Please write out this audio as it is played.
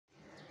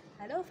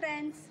Hello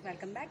friends,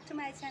 welcome back to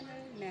my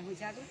channel. मैं हूँ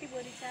जागृति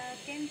बोरिचा।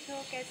 केम छो,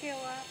 कैसे हो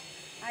आप?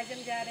 आज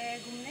हम जा रहे हैं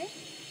घूमने।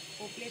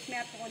 वो प्लेस मैं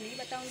आपको नहीं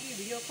बताऊंगी,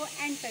 वीडियो को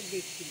एंड तक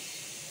देखिए।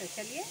 तो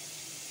चलिए।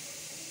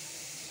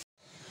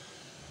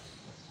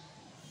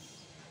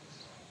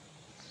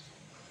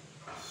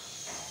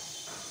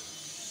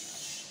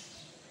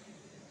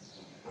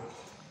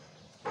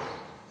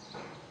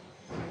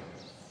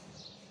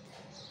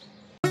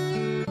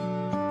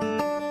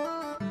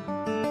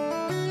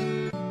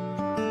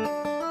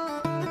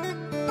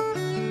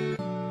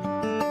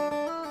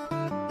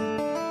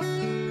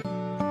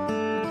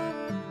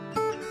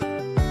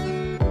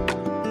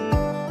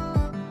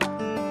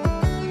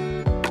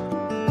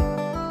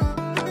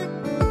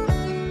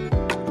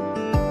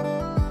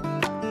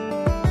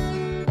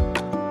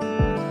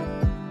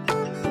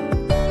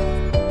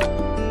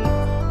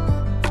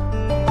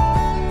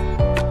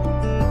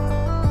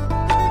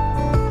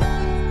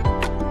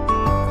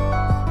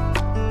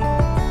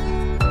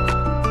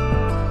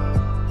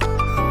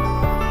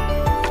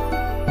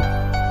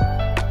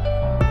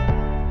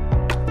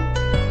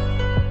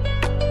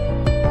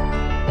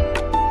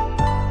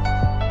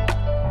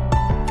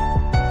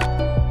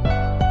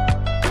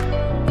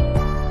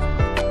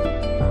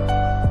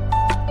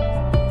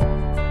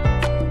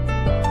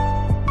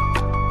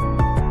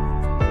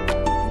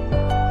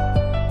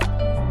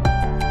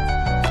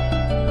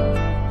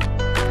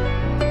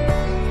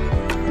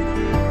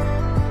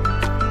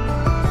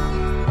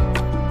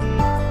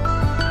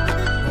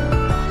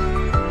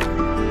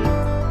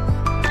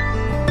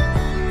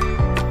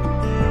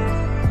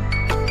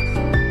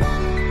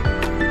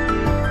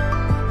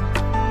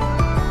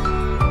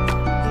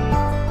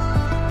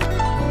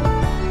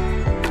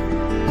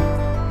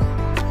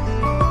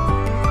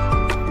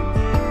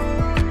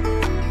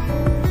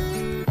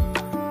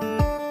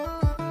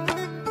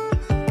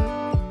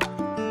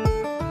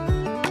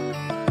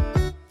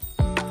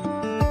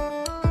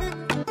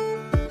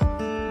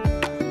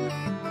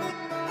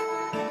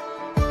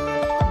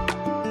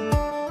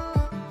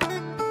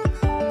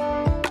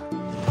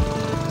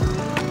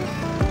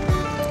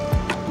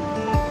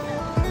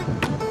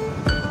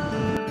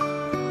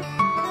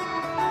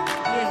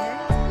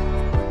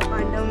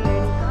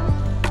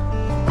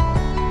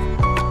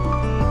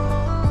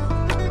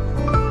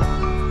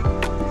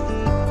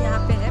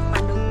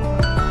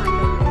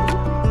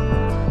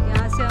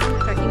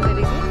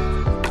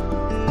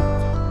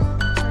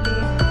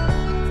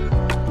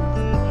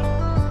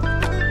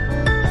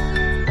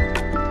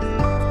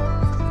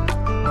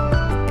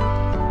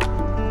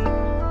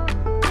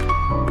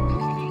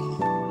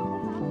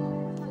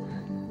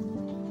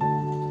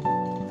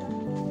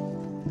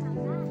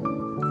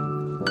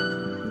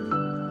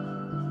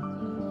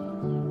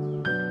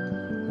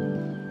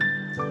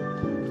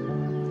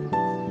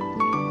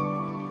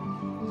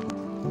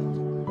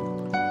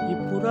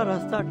 पूरा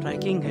रास्ता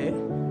ट्रैकिंग है।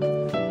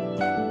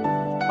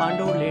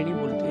 पांडव लेनी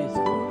बोलते हैं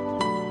इसको।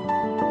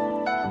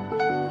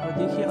 और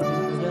देखिए अभी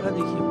नज़ारा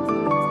देखिए।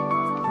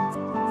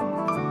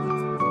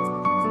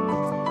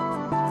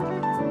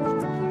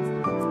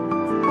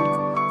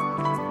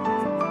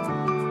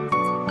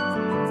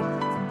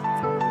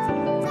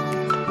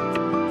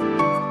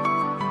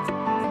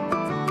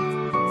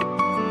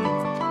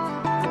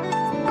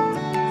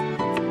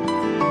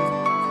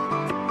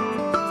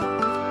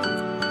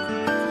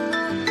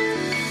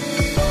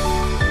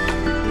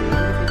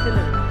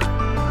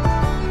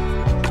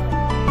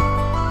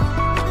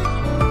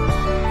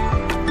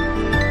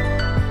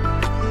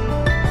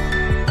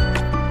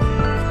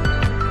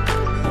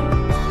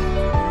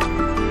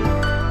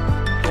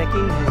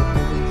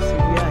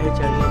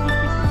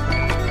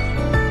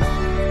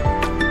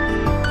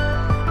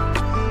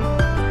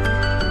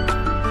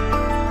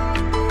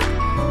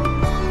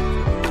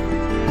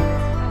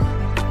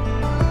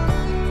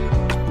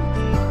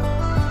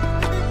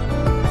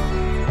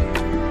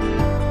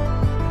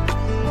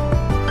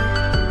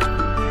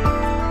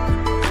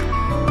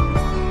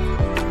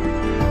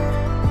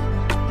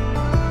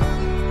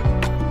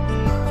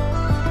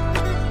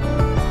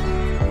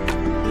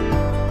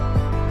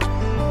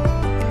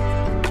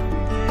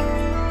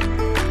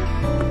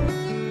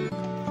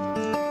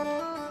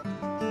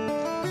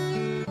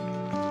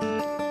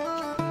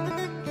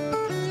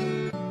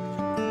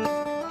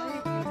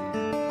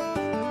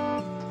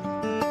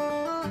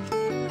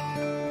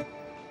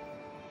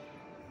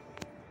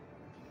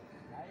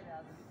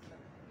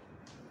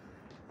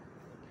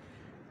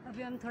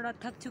 अभी हम थोड़ा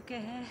थक चुके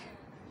हैं,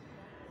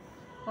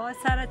 बहुत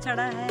सारा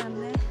चढ़ा है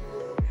हमने,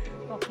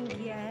 वॉकिंग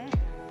किया है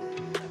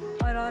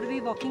और भी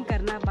वॉकिंग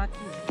करना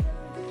बाकी है।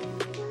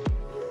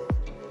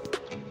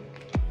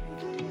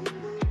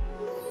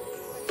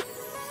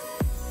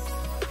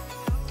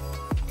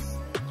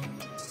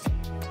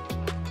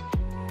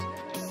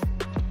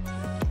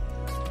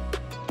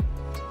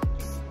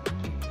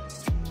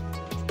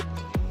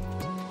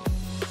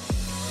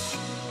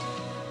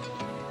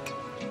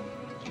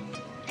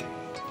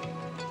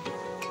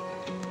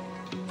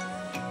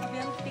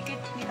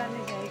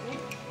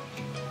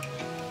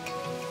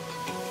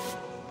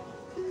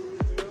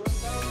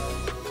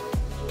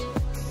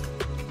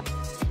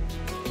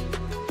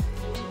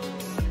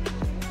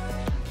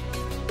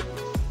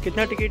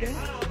 कितना टिकट है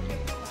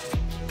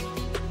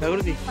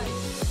जागृति?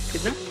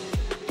 कितना?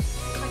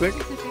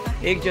 25 रुपये का।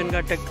 एक जन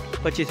का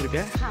 25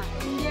 रुपया है। हाँ,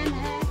 इंडियन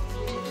है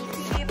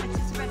उसके लिए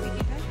 25 रुपये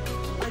टिकट है।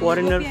 और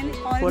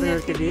फॉरेनर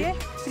के लिए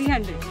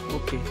 300।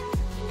 ओके।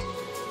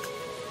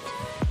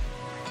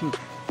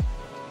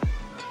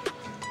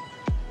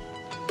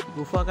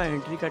 गुफा का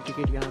एंट्री का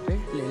टिकट यहाँ पे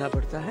लेना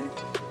पड़ता है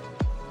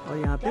और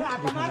यहाँ पे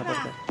दिखाना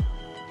पड़ता है।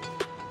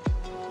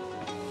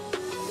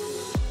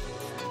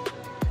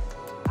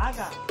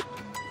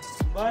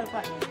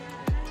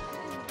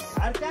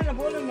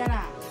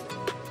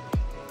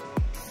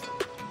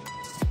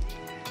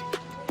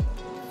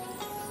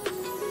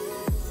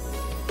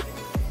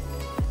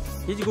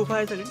 ये जी गुफा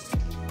है सर?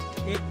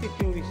 1 पे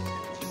 24।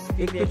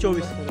 1 पे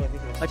 24।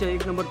 अच्छा,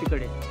 1 नंबर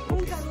टिकट है।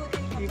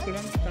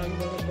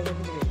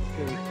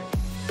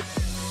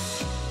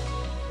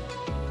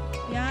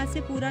 यहाँ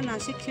से पूरा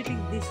नासिक सिटी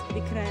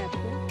दिख रहा है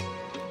आपको।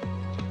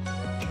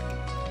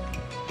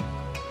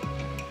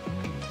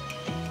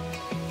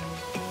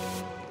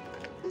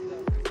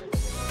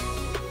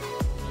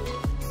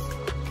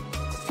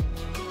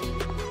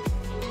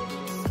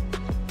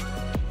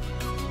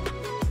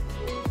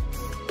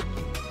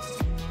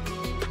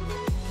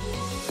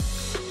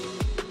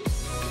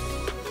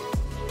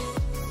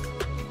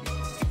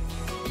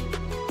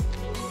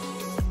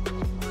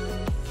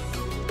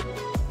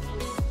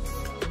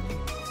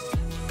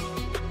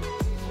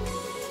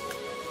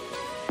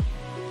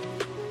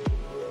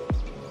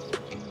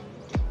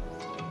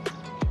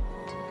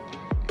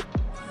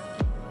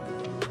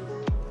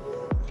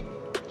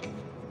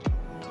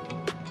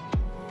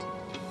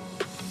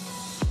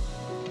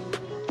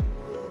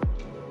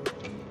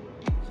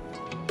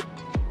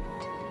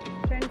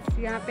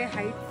 यहाँ पे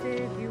हाइट से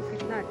व्यू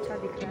कितना अच्छा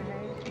दिख रहा है।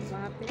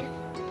 वहाँ पे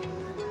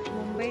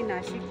मुंबई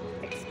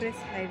नासिक एक्सप्रेस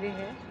हाईवे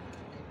है।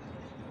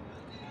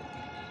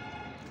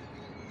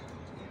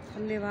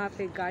 हमने वहाँ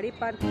पे गाड़ी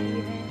पार्क की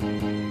है।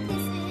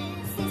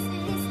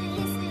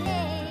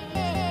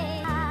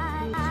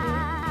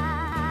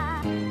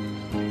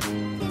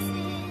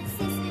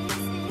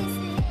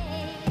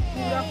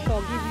 पूरा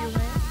फॉगी व्यू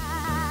है।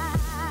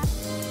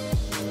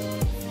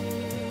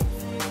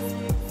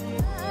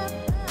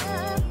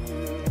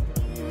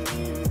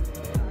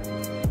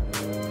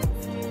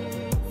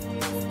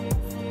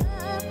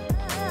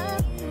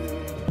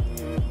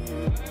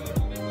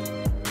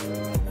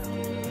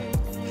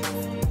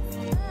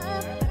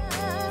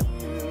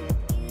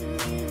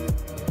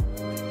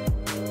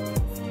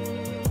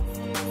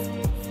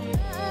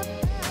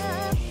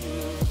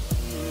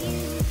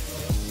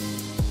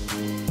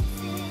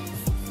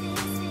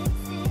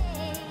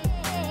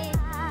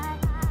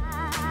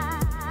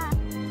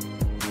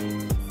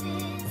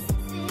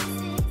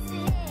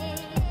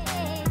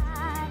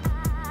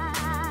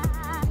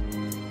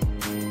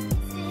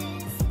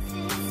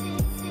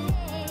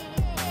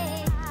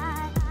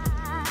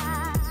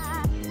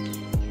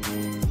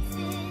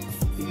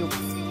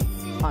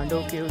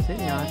 पांडव केव्स है,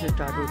 यहाँ से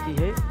स्टार्ट होती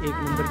है 1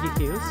 नंबर की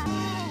केव्स।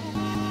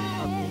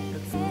 आप देख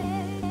सकते हो।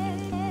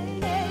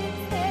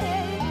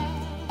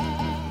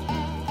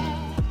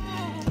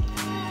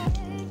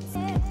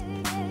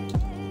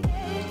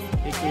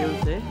 ये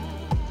केव्स है,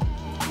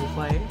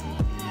 गुफा है।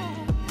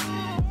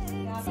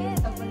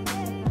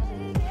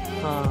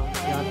 हाँ,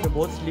 यहाँ पे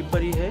बहुत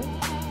स्लिपरी है,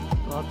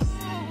 तो आप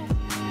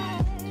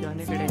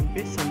जाने के टाइम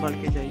पे संभाल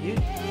के जाइए।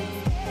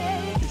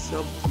 ये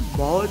सब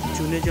बहुत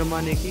जूने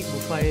ज़माने की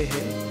गुफाएं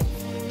हैं,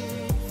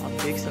 आप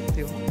देख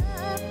सकते हो।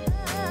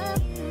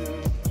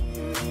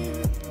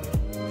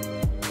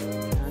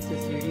 यहाँ से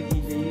सीढ़ी दी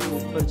गई है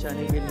ऊपर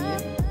जाने के लिए।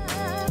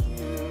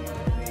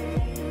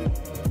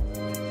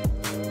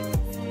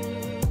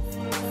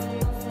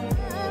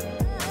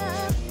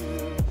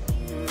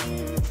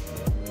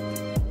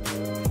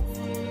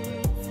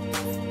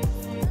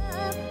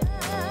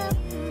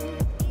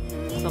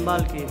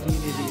 संभाल के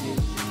धीरे धीरे।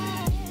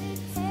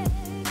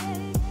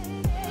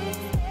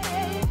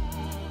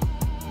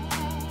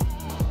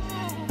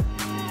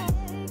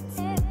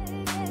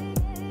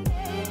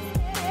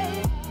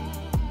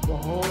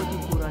 बहुत ही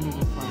पुरानी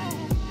गुफा है,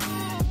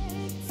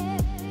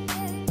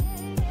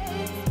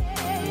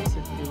 देख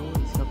सकते हो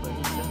इसका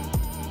परिसर।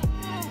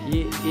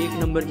 ये 1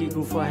 नंबर की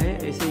गुफा है।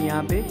 ऐसे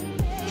यहाँ पे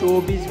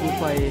 24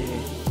 गुफाएं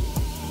हैं।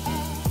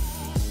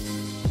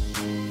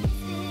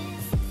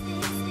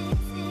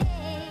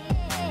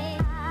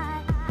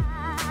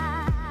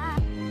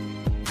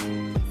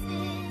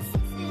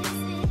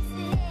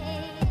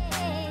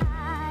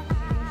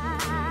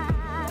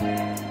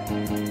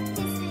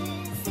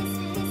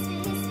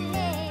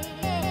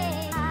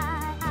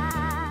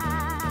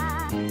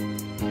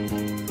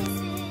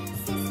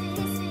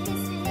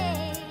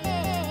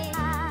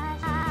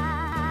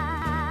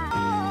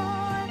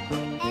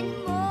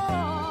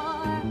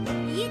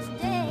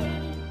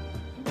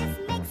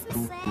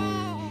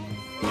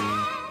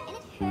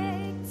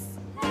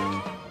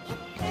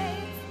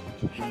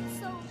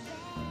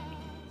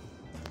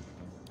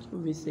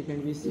 बीस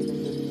सेकंड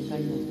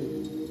टाइम हो गया।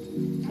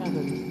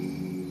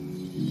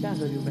 क्या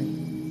करूँ भाई?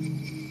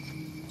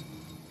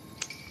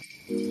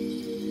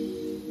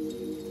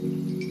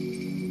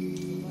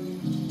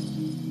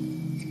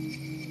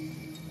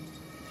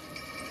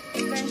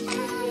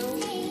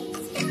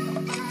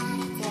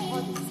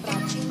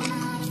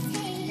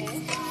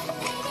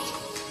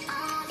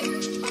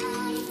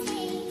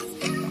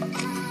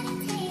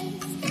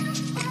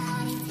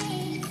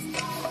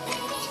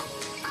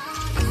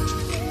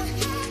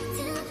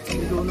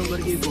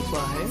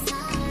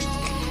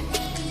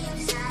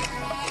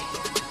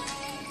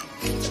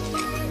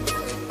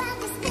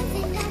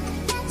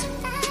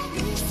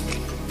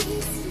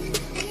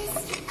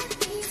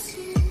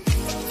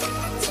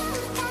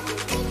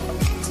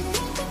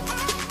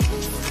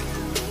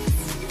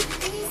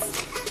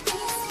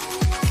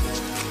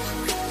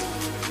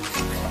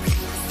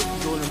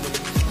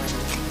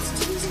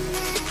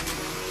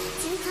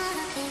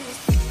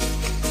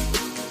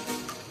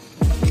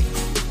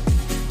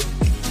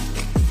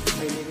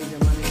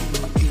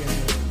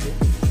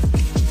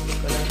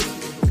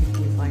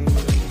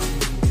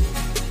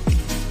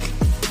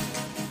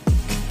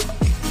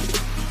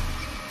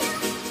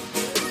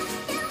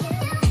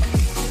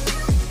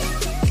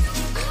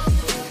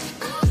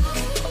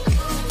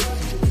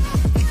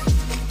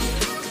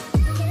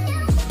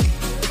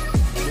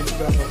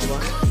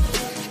 भगवान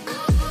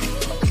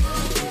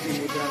उनकी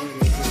मुद्रा में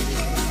बैठे हुए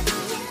हैं।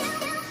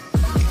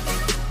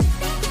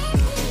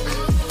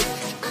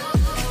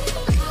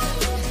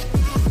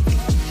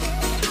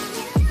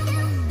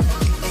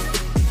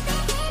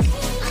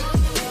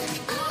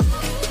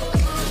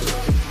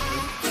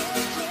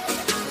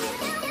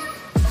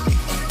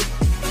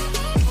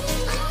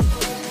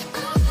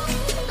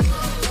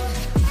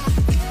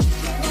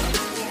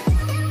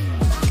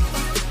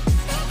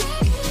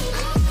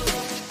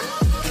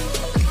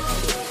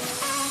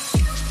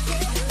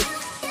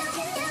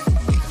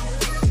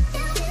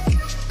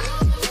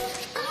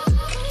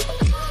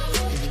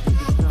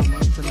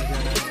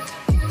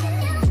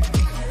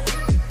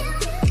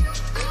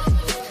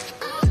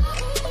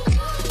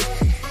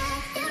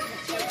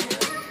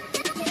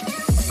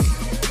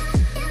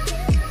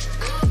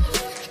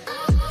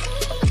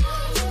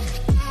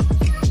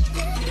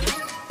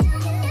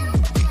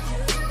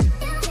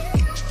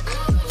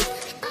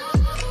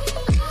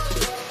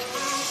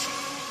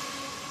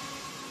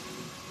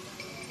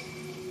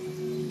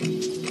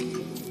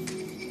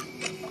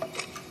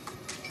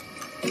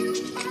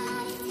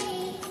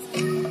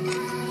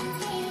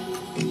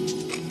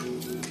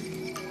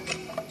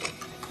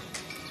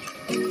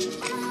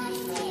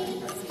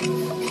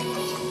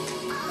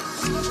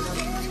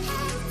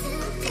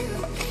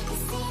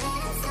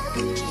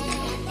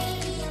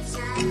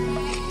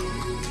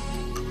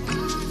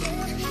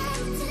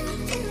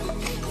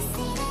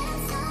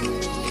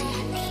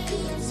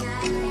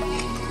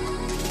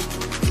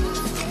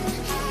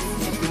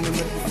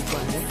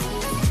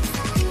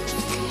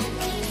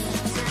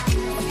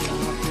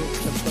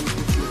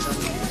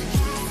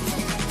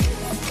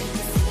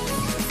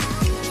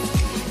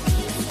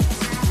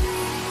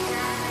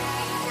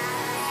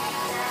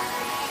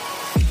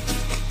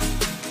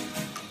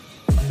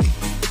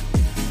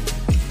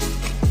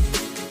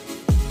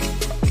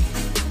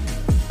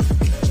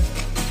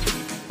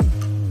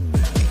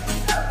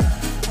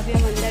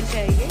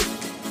 जाएंगे।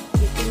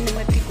 ये 3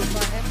 नंबर की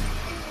गुफा है।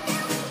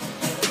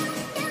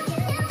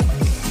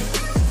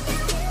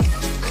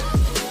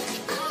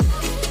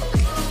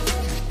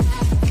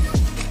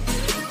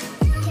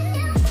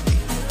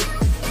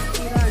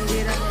 पूरा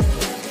अंधेरा है।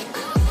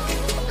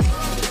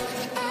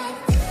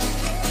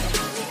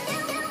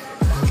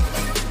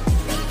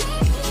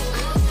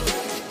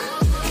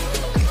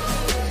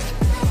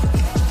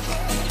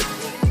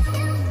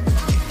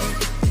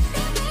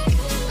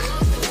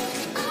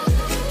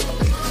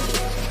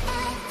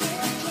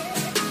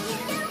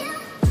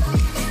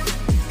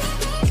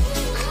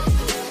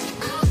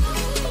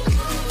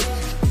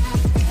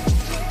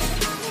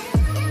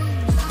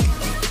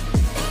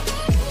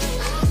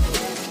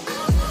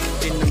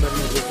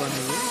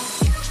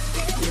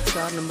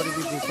 नंबर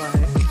की गुफा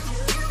है।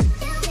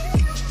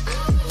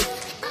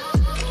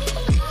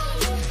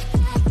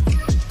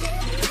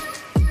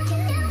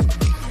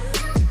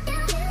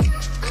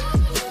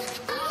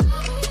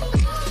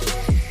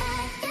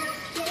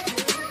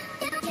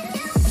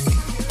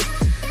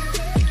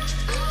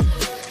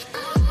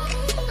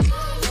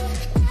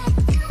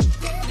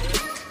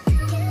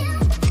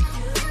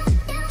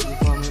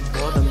 गुफा में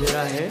बहुत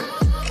अंधेरा है।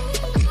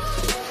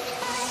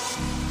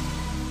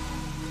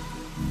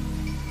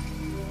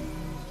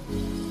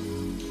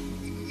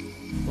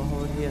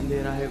 बहुत ही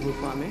अंधेरा है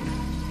गुफा में।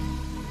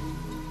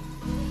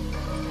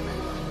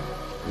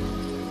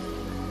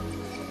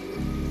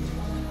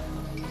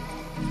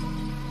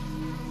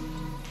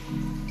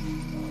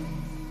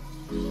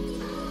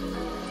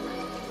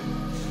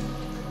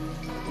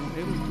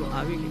 तो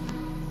आगे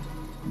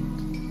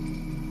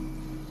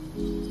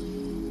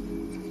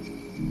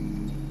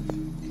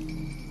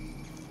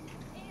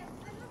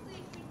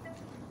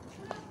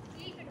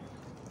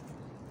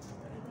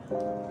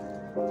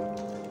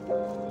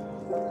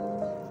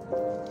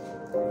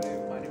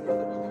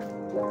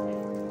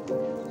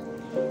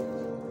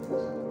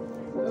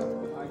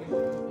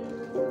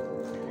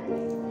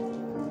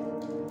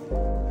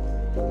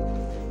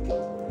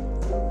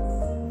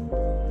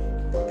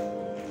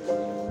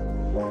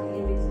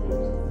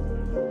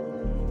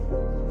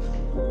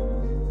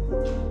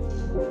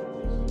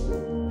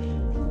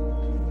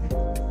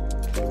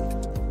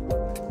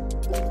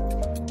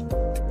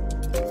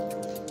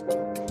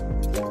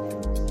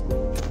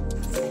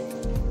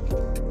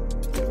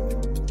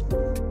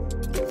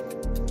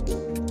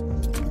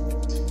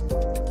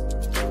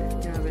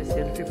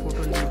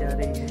फोटो ली जा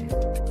रही है।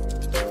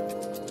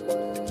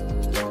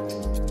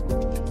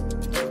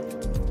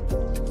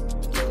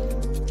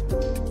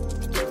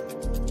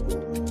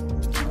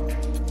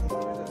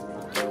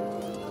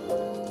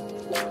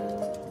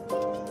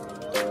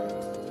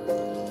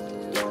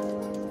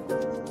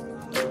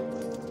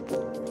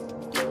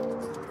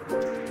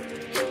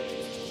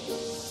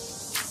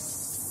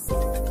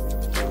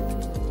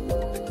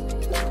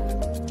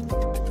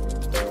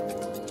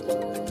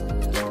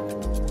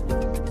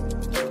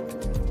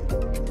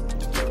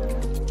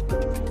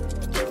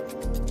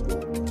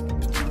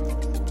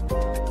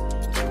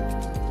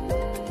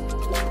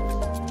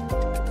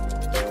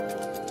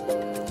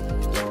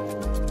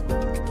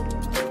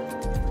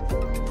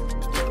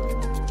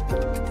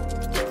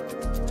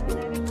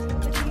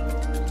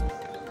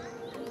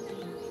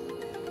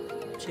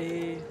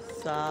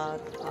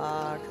 7,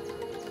 8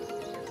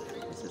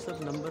 ऐसे सब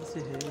नंबर से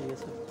है ये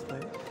सब है।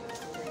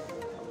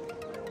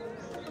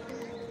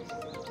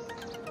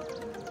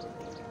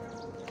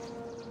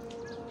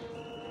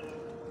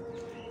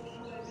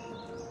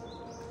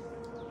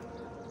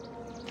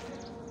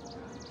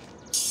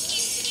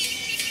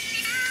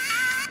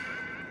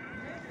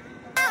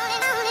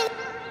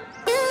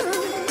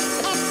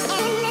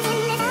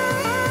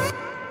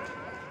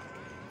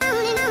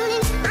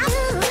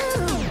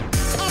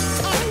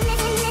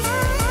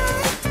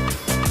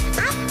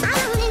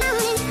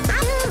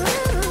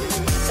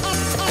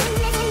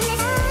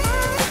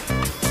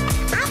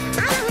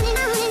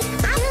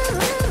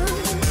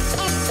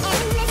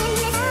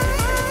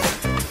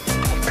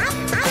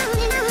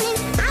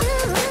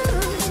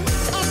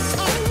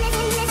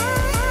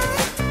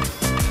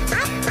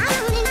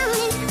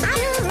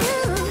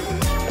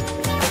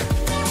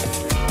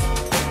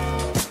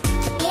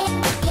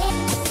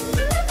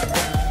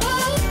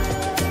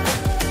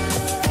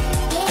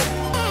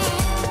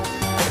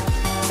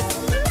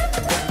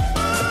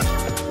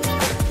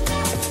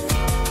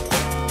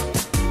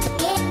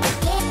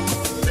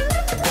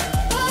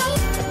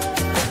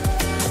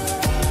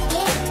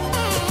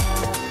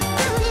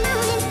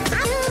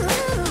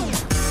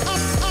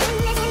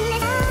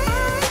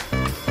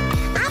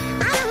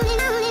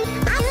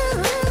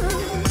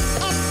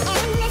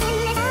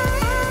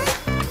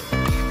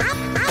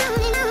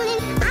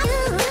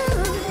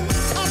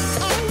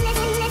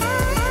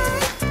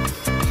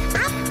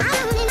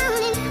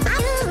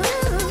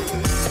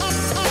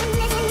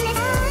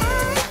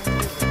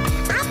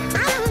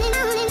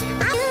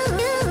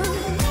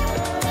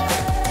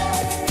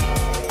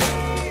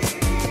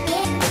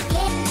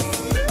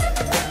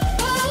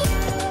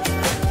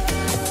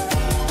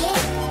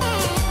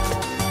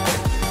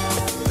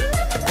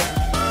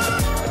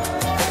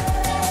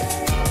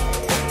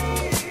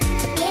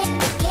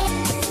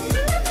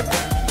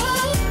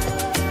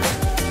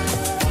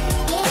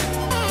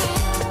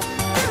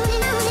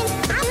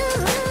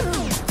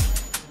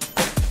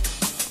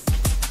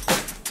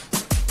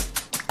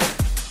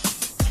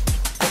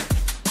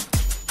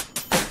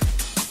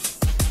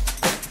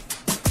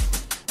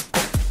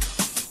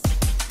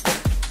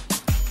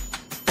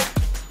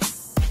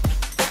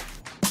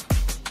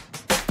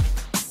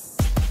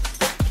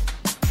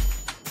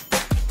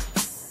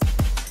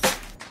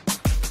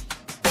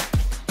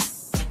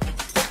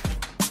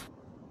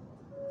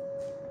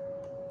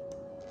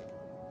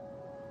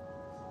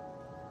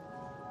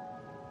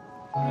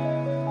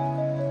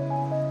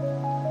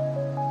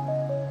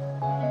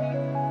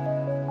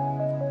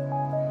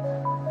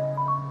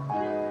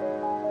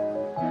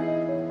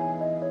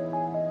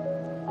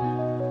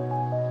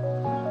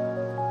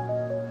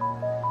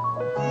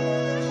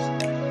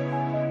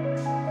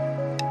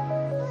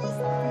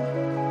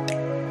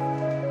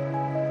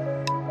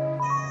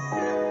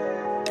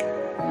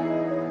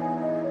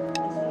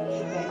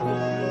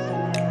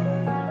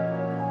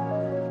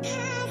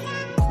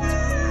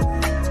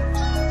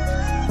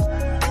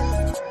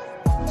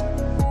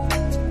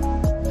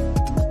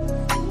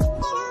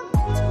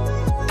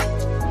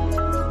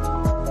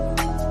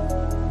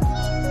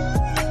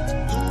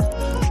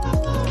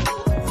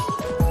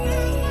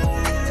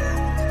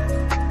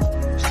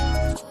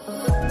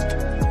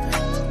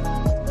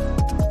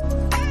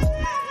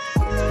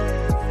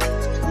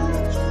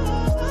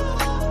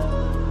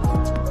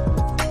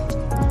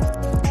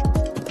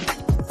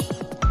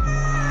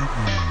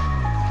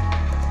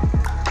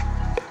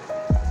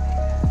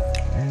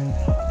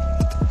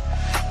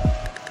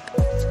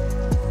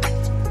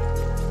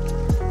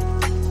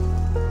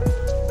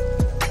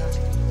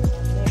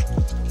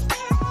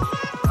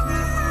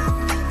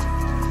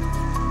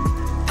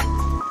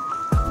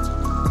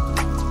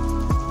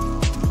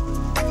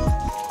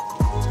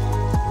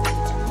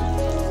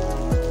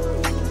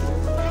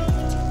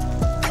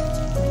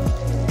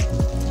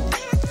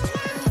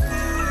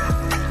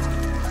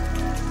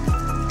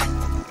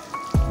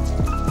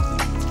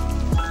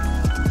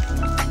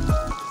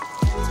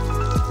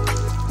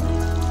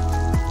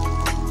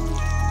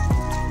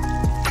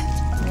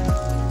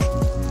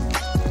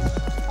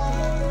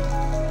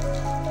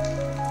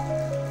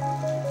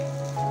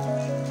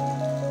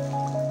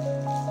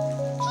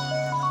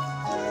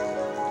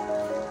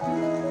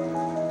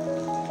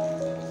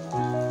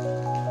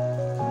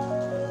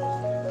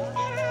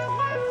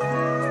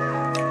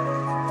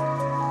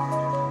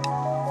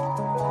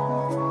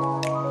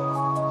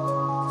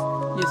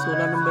 ये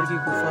 16 नंबर की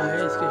गुफा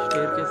है। इसके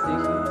स्टेयरकेस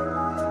देखिए,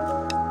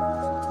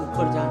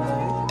 ऊपर जाना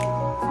है।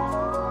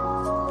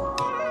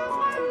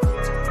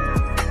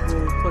 वो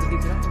ऊपर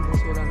दिख रहा है, वो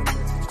 16 नंबर।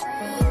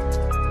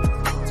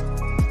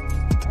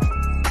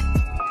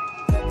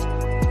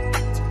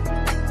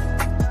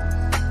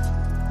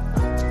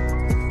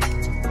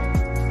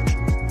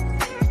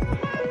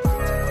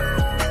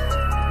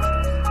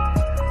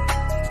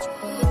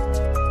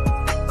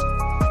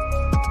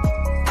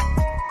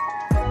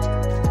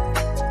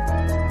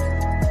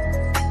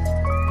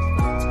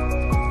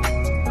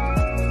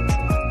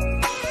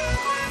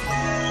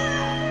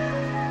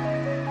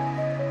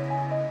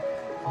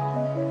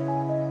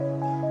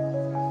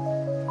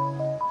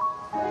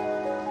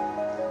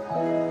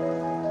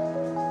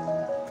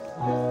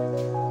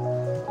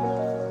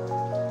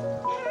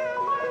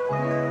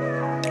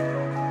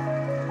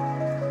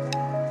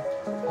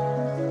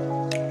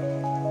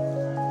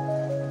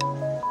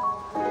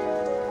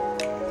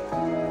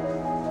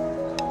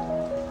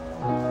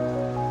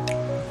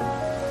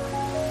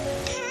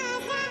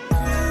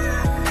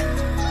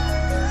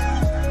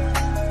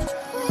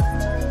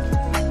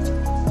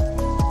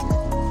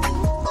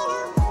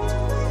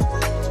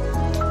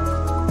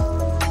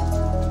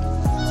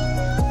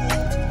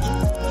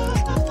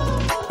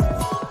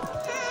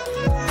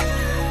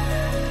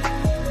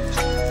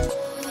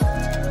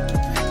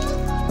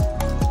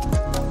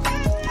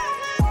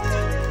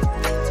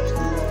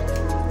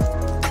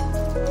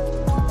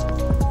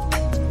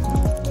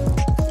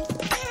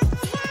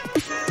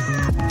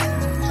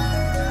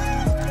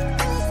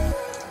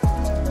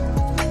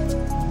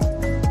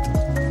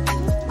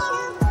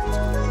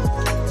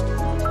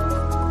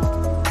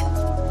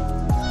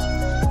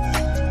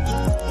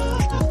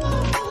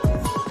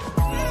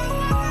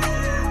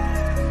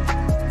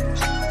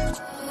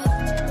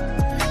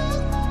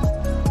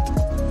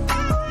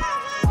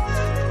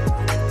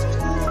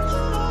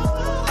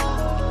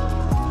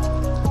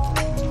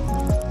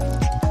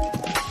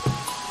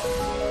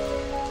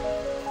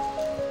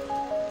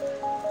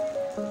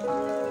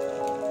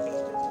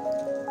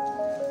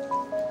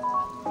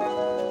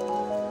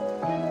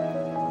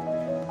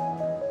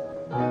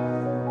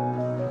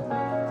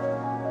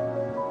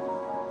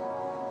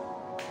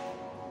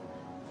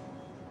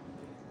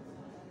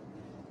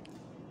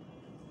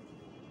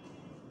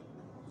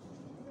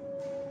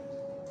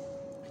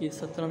 ये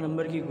 17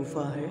 नंबर की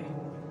गुफा है।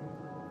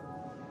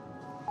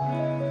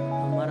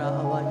 हमारा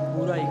आवाज़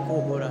पूरा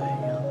इको हो रहा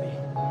है यहाँ पे।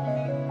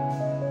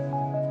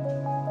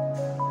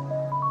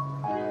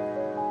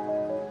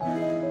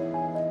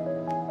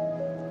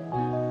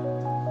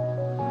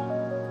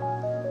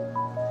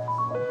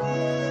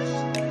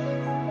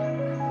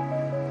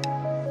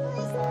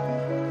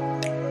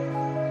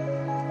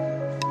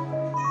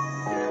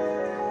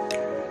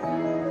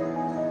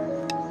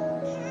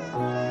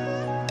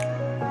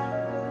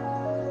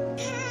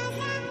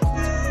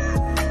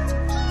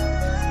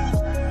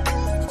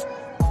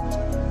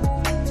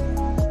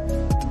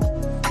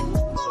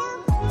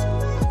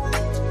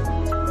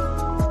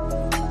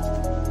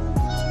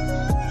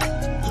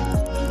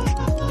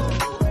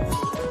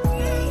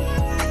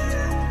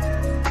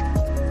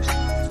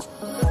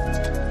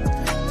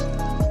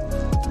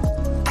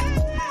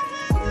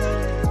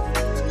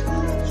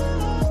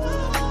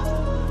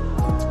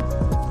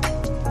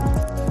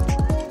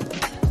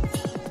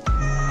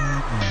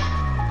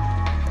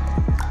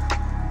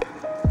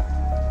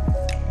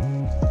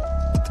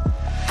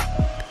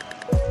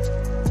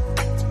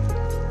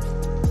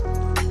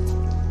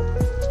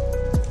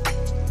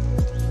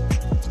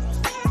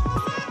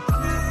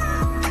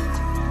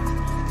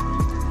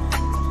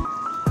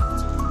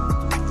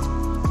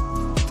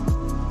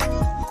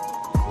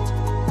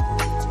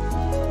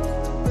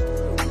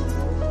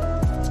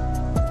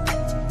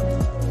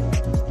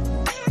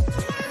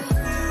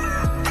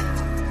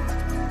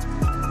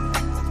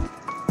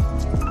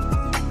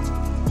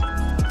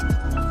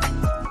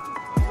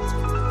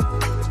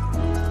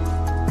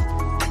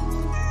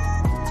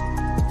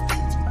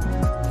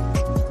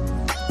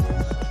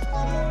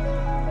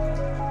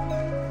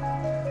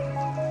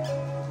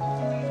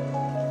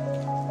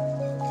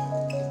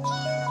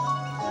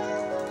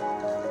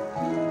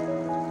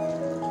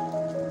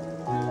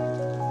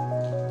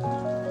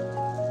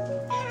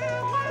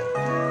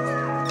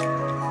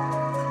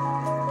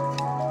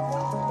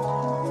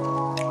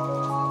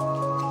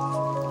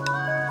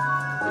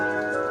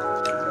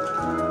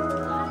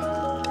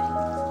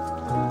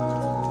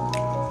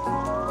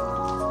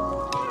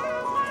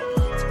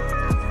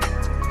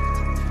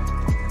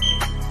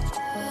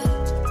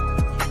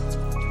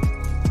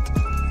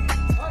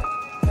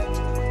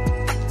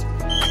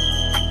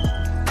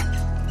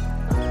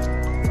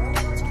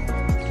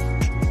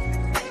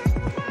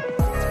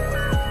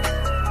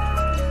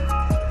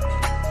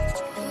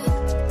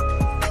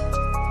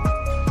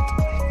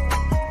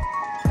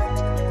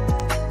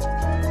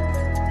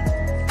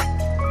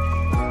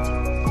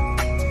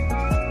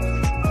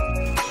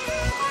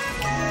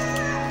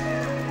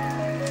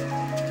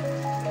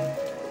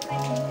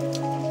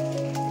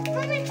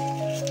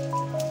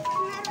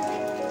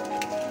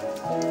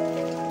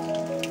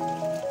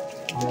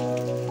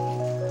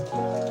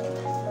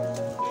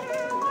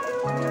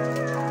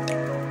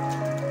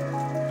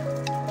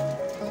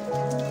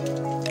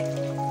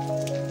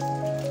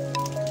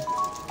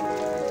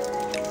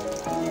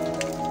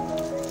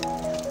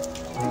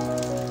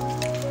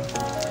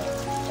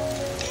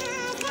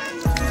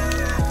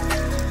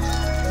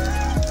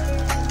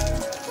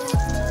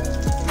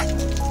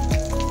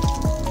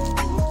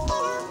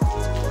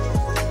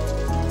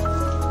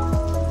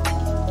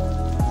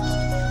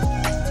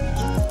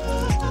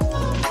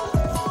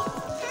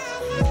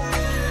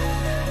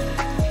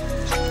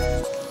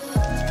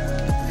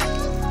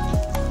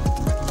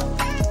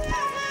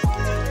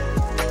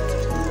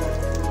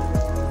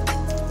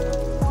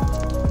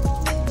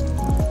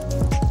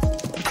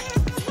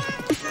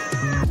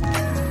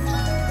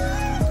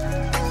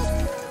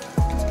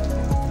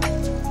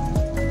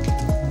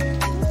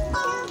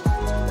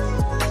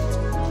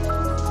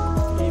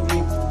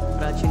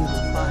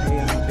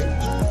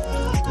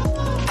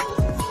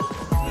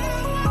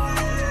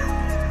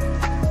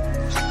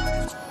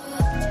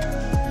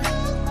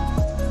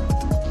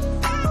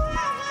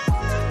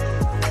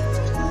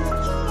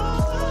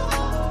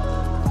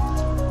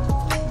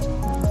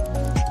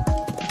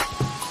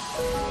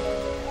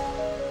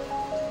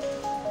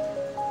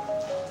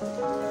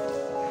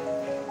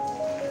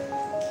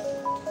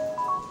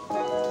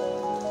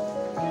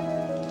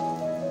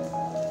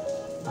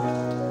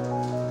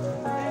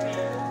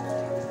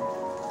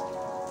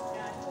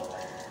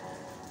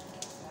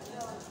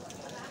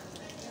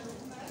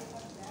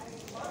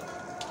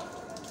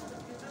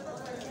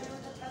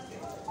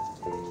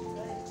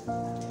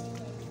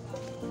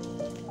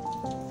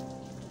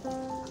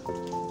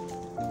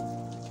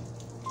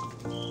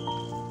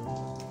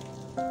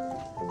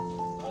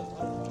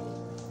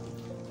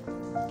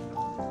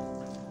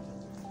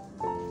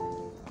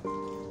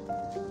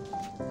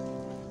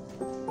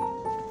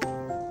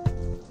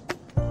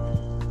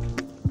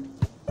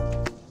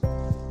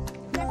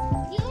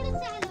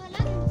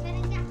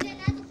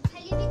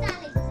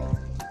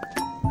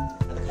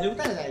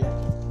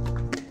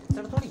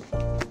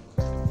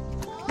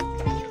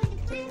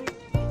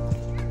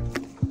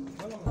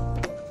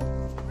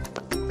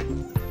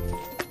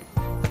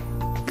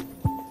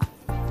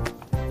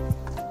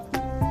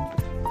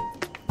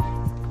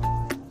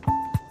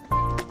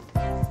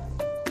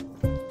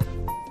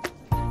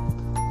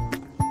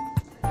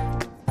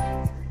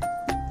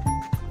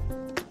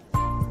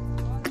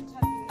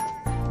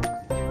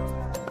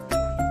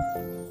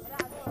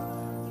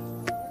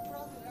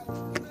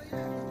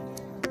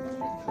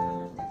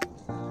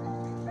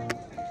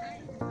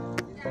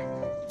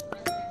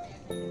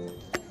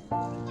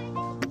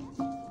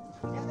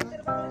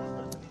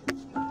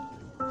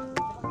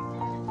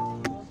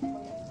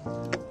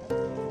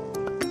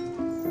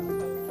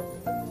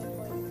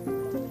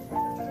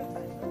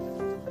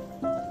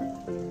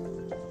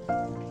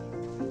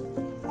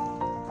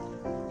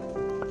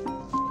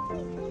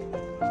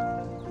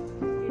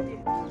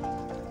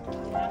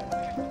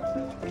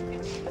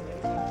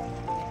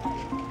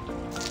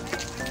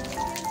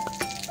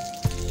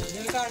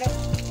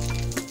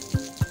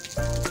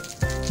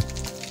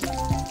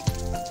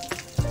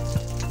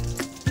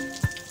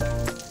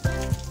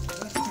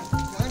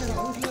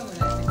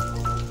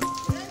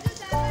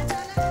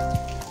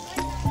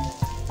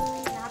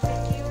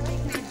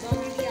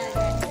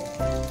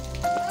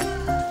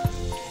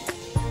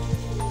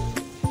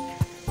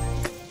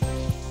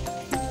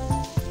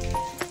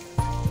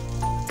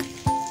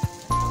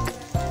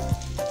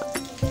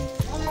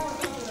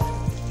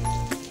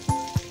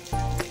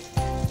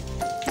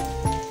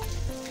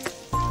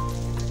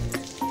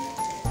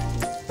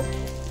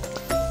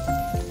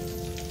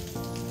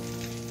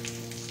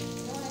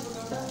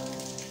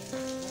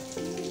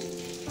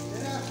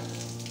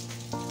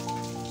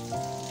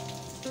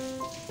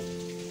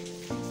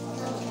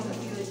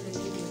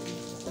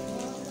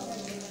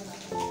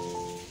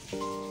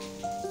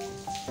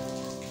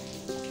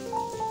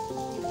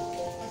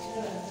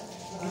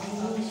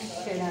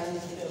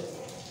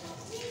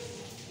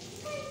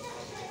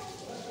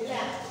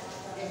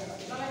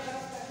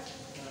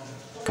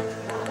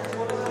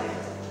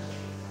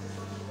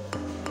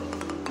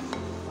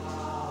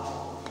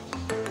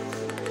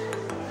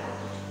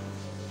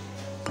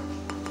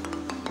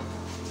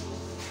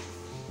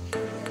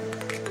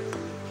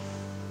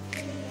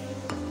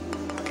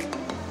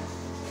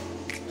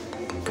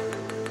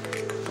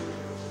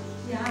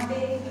 यहाँ पे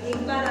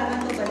एक बार आना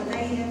तो बनता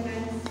ही है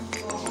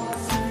फ्रेंड्स, बहुत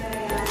सुंदर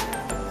है यहाँ।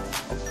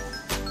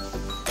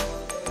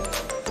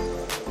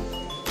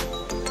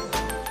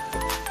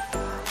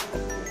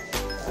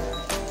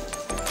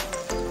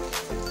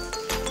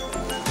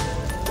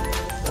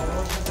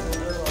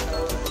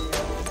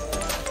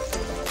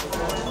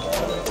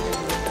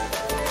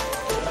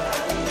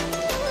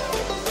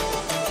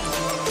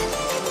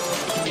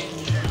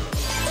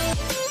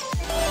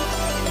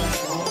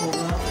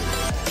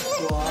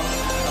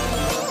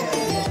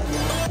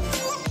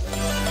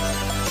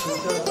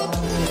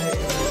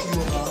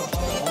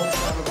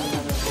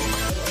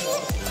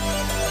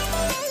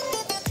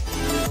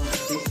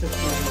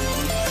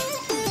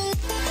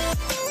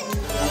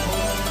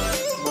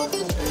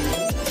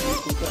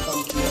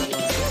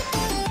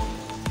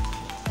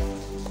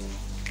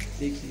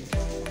 देखिए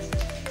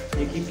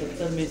एक ही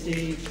पत्थर में से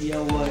किया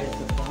हुआ है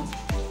सब काम।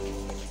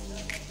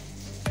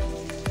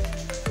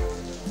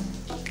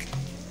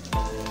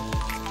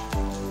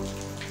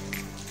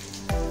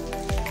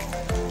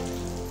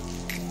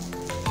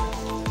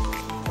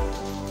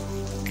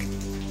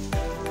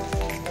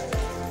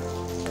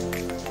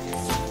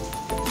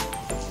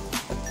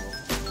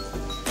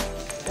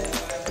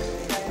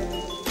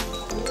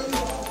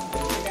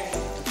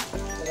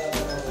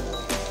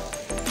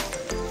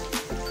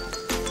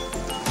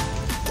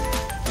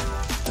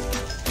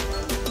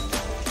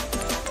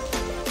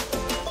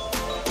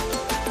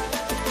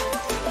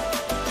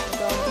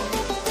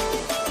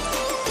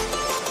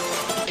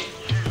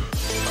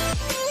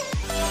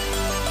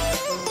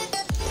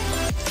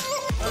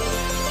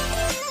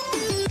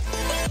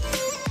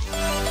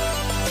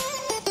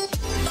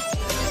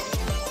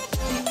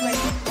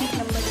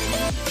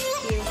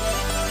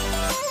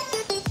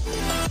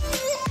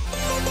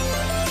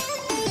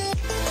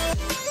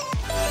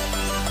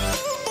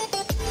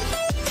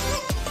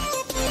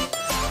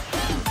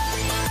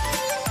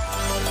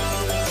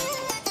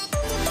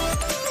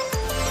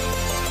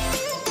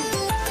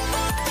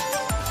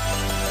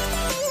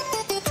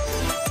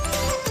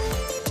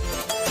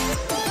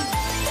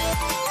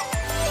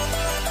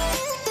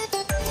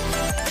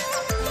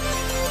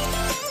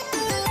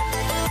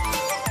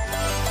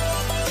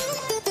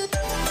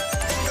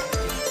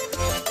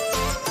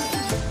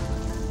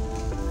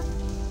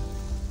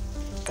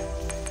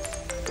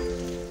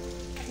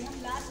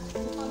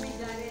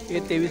 ये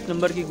 23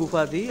 नंबर की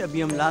गुफा थी।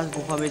 अभी हम लास्ट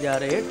गुफा में जा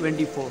रहे हैं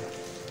 24।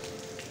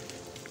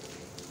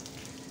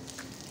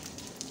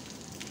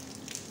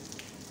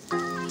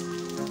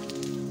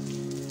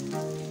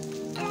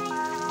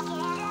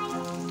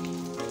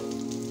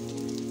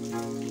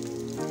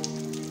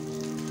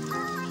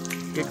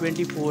 ये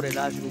 24 है,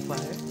 लास्ट गुफा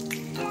है।